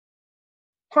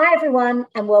Hi everyone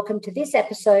and welcome to this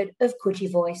episode of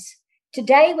Coogee Voice.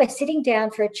 Today we're sitting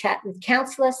down for a chat with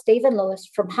Councillor Stephen Lewis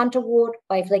from Hunter Ward,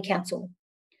 Waverley Council.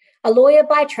 A lawyer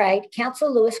by trade,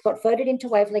 Councillor Lewis got voted into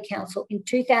Waverley Council in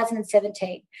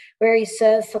 2017, where he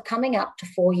served for coming up to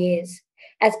 4 years.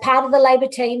 As part of the Labor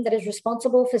team that is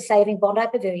responsible for saving Bondi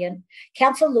Pavilion,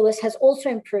 Councillor Lewis has also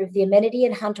improved the amenity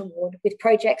in Hunter Ward with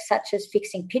projects such as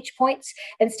fixing pitch points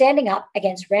and standing up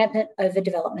against rampant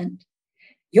overdevelopment.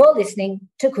 You're listening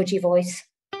to Coogee Voice.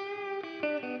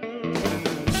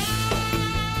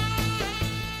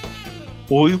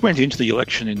 Well, we went into the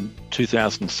election in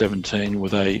 2017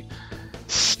 with a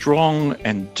strong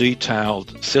and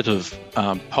detailed set of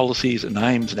policies and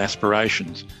aims and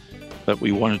aspirations that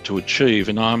we wanted to achieve.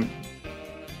 And I'm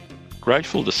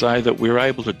grateful to say that we were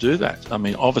able to do that. I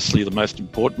mean, obviously the most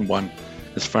important one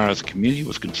as far as the community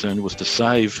was concerned was to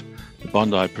save the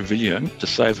Bondi Pavilion, to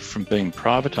save it from being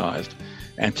privatised,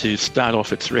 and to start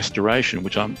off its restoration,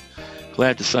 which I'm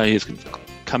glad to say is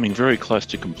coming very close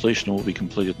to completion and will be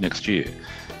completed next year.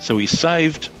 So we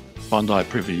saved Bondi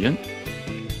Pavilion.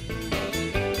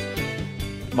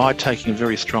 My taking a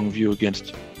very strong view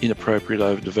against inappropriate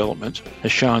overdevelopment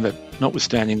has shown that,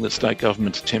 notwithstanding the state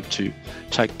government's attempt to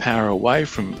take power away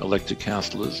from elected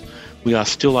councillors, we are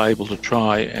still able to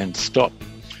try and stop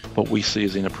what we see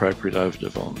as inappropriate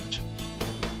overdevelopment.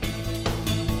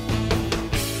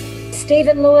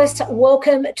 Stephen Lewis,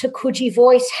 welcome to Coogee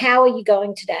Voice. How are you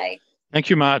going today? Thank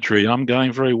you, Marjorie. I'm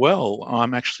going very well.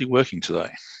 I'm actually working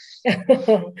today.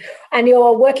 And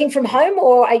you're working from home,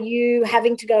 or are you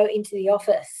having to go into the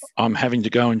office? I'm having to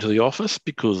go into the office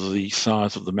because of the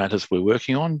size of the matters we're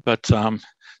working on, but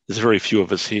there's very few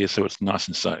of us here, so it's nice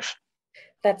and safe.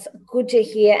 That's good to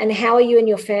hear. And how are you and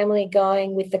your family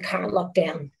going with the current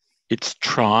lockdown? It's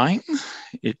trying.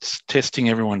 It's testing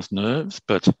everyone's nerves,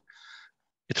 but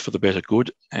it's for the better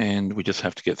good, and we just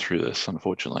have to get through this,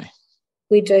 unfortunately.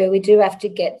 We do have to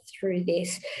get through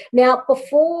this. Now,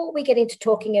 before we get into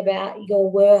talking about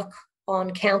your work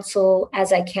on council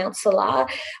as a councillor,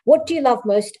 what do you love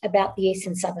most about the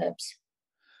eastern suburbs?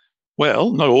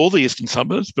 Well, not all the eastern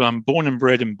suburbs, but I'm born and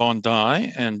bred in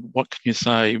Bondi, and what can you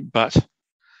say but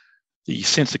the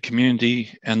sense of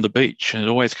community and the beach, and it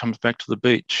always comes back to the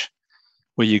beach,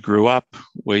 where you grew up,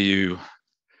 where you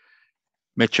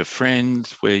met your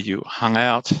friends, where you hung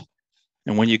out.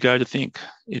 And when you go to think,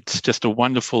 it's just a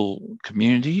wonderful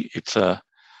community. It's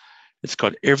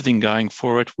got everything going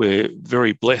for it. We're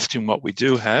very blessed in what we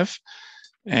do have.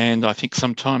 And I think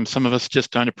sometimes some of us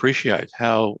just don't appreciate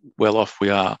how well off we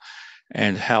are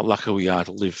and how lucky we are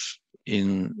to live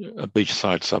in a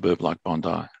beachside suburb like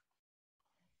Bondi.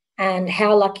 And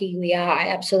how lucky we are, I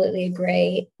absolutely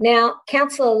agree. Now,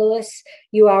 Councillor Lewis,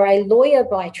 you are a lawyer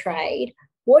by trade.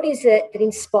 What is it that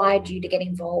inspired you to get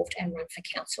involved and run for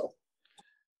council?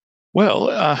 Well,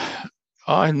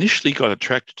 I initially got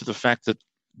attracted to the fact that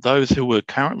those who were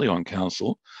currently on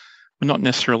council were not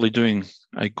necessarily doing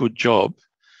a good job,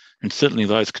 and certainly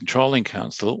those controlling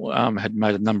council had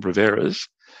made a number of errors.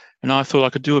 And I thought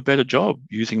I could do a better job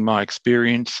using my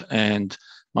experience and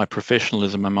my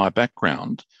professionalism and my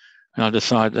background. And I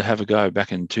decided to have a go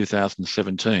back in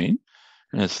 2017.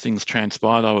 And as things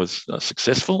transpired, I was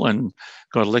successful and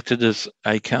got elected as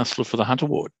a councillor for the Hunter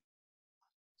Ward.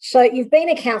 So you've been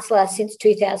a councillor since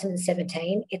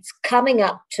 2017. It's coming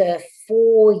up to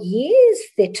 4 years.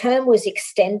 The term was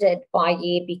extended by a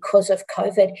year because of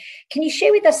COVID. Can you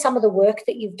share with us some of the work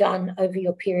that you've done over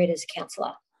your period as a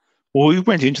councillor? Well, we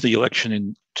went into the election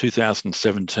in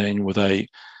 2017 with a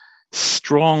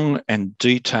strong and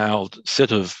detailed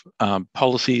set of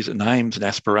policies and aims and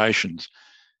aspirations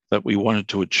that we wanted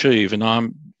to achieve. And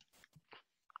I'm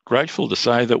grateful to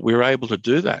say that we were able to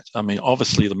do that. I mean,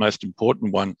 obviously the most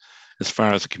important one as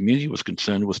far as the community was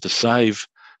concerned was to save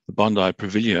the Bondi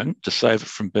Pavilion, to save it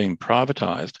from being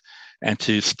privatised, and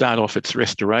to start off its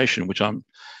restoration, which I'm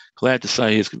glad to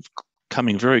say is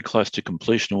coming very close to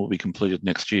completion and will be completed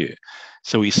next year.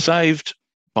 So we saved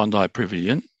Bondi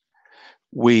Pavilion.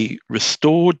 We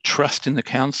restored trust in the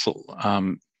council.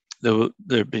 There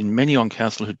have been many on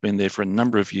council who'd been there for a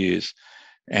number of years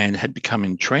and had become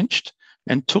entrenched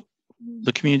and took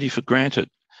the community for granted.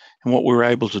 And what we were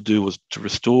able to do was to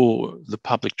restore the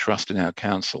public trust in our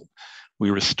council. We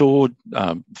restored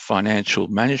financial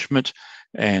management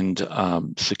and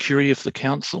security of the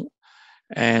council,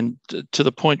 and to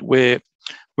the point where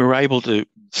we were able to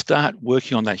start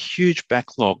working on that huge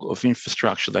backlog of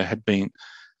infrastructure that had been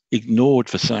ignored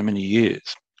for so many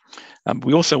years.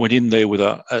 We also went in there with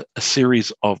a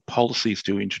series of policies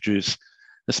to introduce,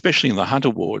 especially in the Hunter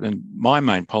Ward. And my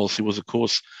main policy was, of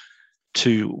course,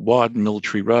 to widen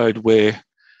Military Road, where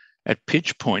At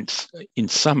pitch points in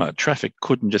summer, traffic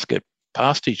couldn't just get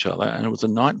past each other, and it was a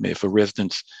nightmare for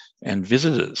residents and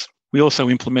visitors. We also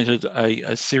implemented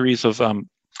a series of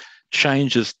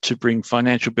changes to bring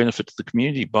financial benefit to the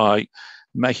community by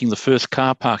making the first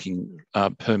car parking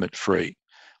permit free.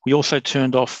 We also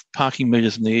turned off parking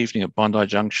meters in the evening at Bondi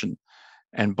Junction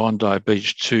and Bondi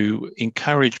Beach to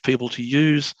encourage people to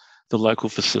use the local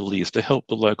facilities to help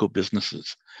the local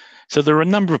businesses. So there are a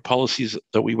number of policies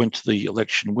that we went to the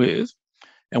election with,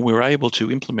 and we were able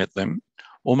to implement them,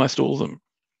 almost all of them,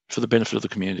 for the benefit of the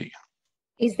community.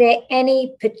 Is there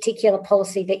any particular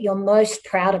policy that you're most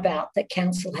proud about that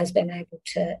council has been able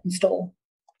to install?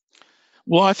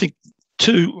 Well, I think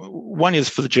two. One is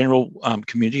for the general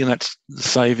community, and that's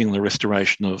saving the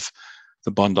restoration of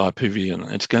the Bondi Pavilion.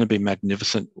 It's going to be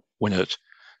magnificent when it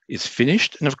is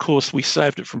finished. And of course, we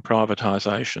saved it from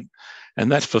privatisation,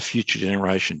 and that's for future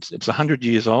generations. It's 100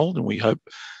 years old, and we hope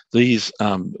these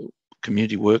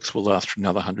community works will last for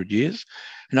another 100 years.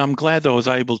 And I'm glad that I was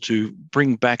able to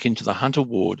bring back into the Hunter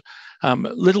Ward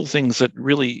little things that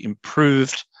really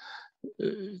improved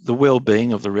the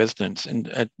well-being of the residents.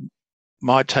 And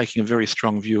my taking a very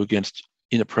strong view against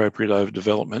inappropriate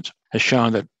overdevelopment has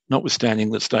shown that,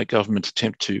 notwithstanding the state government's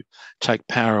attempt to take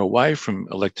power away from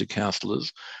elected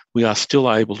councillors, we are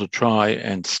still able to try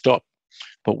and stop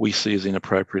what we see as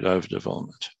inappropriate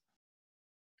overdevelopment.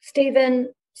 Stephen,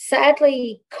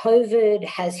 sadly, COVID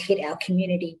has hit our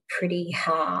community pretty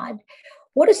hard.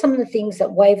 What are some of the things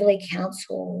that Waverley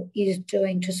Council is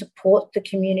doing to support the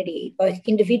community, both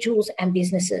individuals and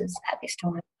businesses, at this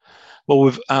time? Well,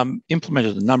 we've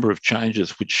implemented a number of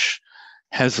changes which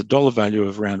has a dollar value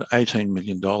of around $18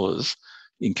 million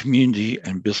in community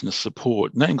and business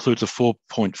support. And that includes a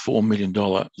 $4.4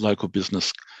 million local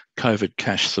business COVID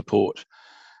cash support.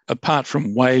 Apart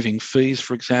from waiving fees,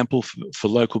 for example, for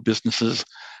local businesses,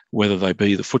 whether they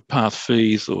be the footpath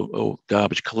fees or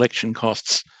garbage collection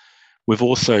costs, we've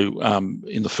also,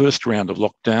 in the first round of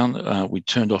lockdown, we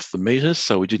turned off the meters,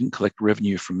 so we didn't collect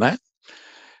revenue from that.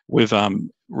 We've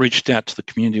reached out to the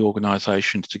community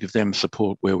organisations to give them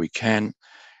support where we can.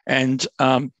 And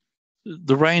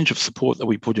the range of support that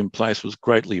we put in place was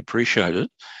greatly appreciated.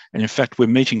 And in fact, we're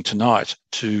meeting tonight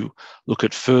to look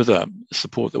at further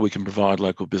support that we can provide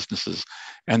local businesses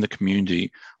and the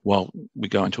community while we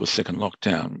go into a second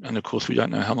lockdown. And of course, we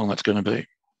don't know how long that's going to be.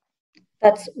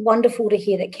 That's wonderful to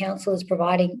hear that council is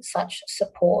providing such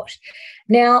support.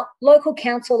 Now, local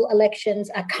council elections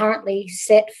are currently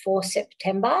set for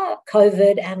September,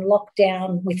 COVID and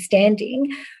lockdown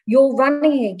withstanding. You're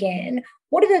running again.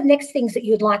 What are the next things that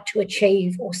you'd like to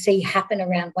achieve or see happen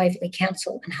around Waverley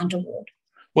Council and Hunter Ward?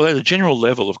 Well, at a general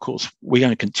level, of course, we're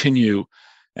going to continue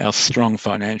our strong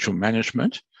financial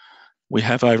management. We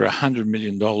have over $100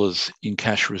 million in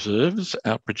cash reserves.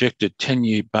 Our projected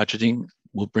 10-year budgeting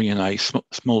will bring in a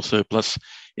small surplus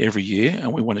every year,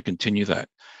 and we want to continue that.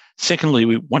 Secondly,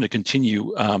 we want to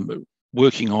continue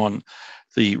working on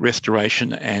the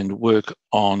restoration and work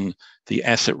on the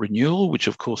asset renewal, which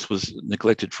of course was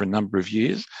neglected for a number of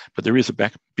years, but there is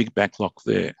a big backlog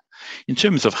there. In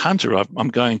terms of Hunter, I'm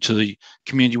going to the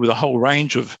community with a whole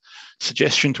range of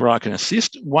suggestions where I can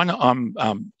assist. One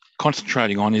I'm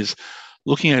concentrating on is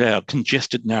looking at our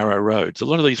congested narrow roads. A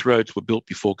lot of these roads were built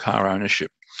before car ownership.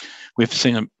 We've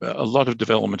seen a lot of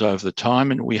development over the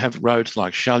time, and we have roads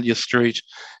like Shalya Street,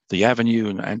 the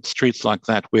Avenue, and streets like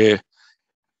that where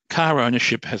car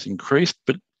ownership has increased,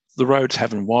 but the roads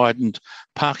haven't widened,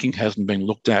 parking hasn't been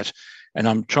looked at, and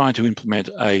I'm trying to implement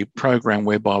a program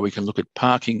whereby we can look at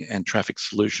parking and traffic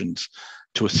solutions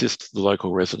to assist the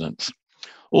local residents.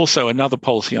 Also, another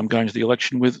policy I'm going to the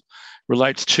election with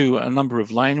relates to a number of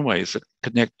laneways that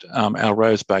connect our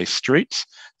Rose-based streets.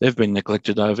 They've been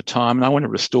neglected over time, and I want to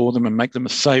restore them and make them a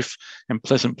safe and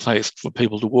pleasant place for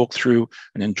people to walk through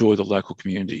and enjoy the local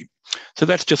community. So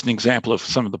that's just an example of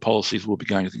some of the policies we'll be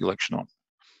going to the election on.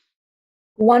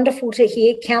 Wonderful to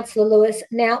hear, Councillor Lewis.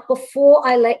 Now, before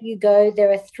I let you go,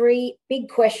 there are 3 big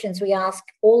questions we ask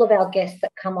all of our guests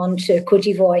that come on to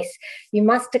Coogee Voice. You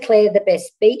must declare the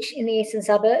best beach in the eastern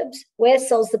suburbs, where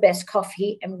sells the best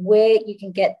coffee, and where you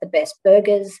can get the best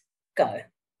burgers. Go.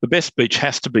 The best beach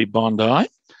has to be Bondi,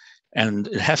 and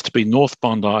it has to be North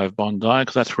Bondi of Bondi,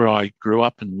 because that's where I grew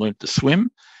up and learnt to swim,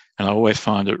 and I always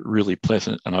find it really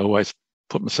pleasant, and I always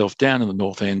put myself down in the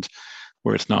north end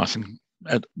where it's nice and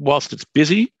whilst it's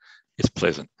busy, it's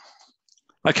pleasant.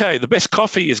 Okay, the best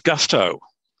coffee is Gusto.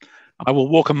 I will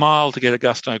walk a mile to get a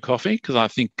Gusto coffee because I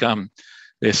think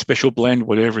their special blend,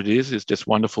 whatever it is just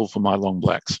wonderful for my long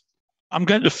blacks. I'm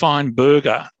going to define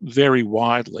burger very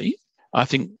widely. I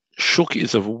think Shook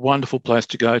is a wonderful place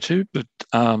to go to, but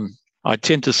I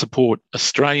tend to support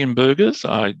Australian burgers.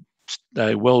 I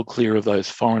stay well clear of those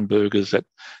foreign burgers that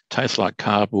taste like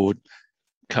cardboard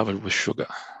covered with sugar.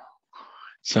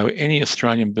 So any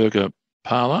Australian burger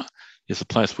parlour is a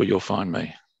place where you'll find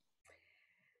me.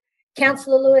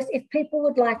 Councillor Lewis, if people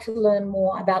would like to learn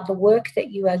more about the work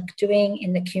that you are doing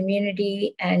in the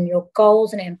community and your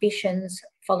goals and ambitions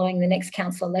following the next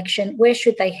council election, where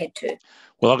should they head to?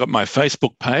 Well, I've got my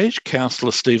Facebook page,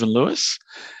 Councillor Stephen Lewis.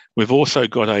 We've also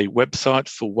got a website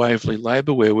for Waverley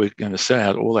Labor where we're going to set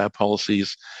out all our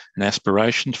policies and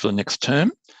aspirations for the next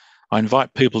term. I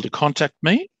invite people to contact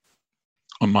me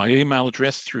on my email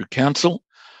address through council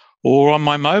or on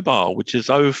my mobile, which is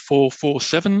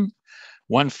 0447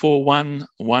 141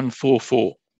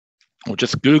 144. Or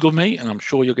just Google me and I'm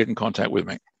sure you'll get in contact with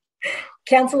me.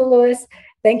 Councillor Lewis,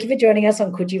 thank you for joining us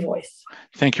on Coogee Voice.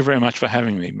 Thank you very much for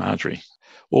having me, Marjorie.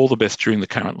 All the best during the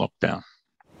current lockdown.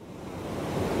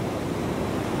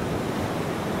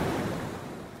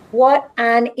 What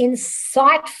an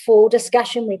insightful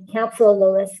discussion with Councillor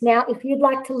Lewis. Now, if you'd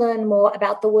like to learn more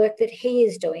about the work that he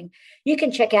is doing, you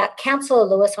can check out Councillor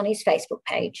Lewis on his Facebook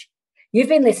page. You've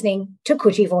been listening to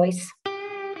Coogee Voice.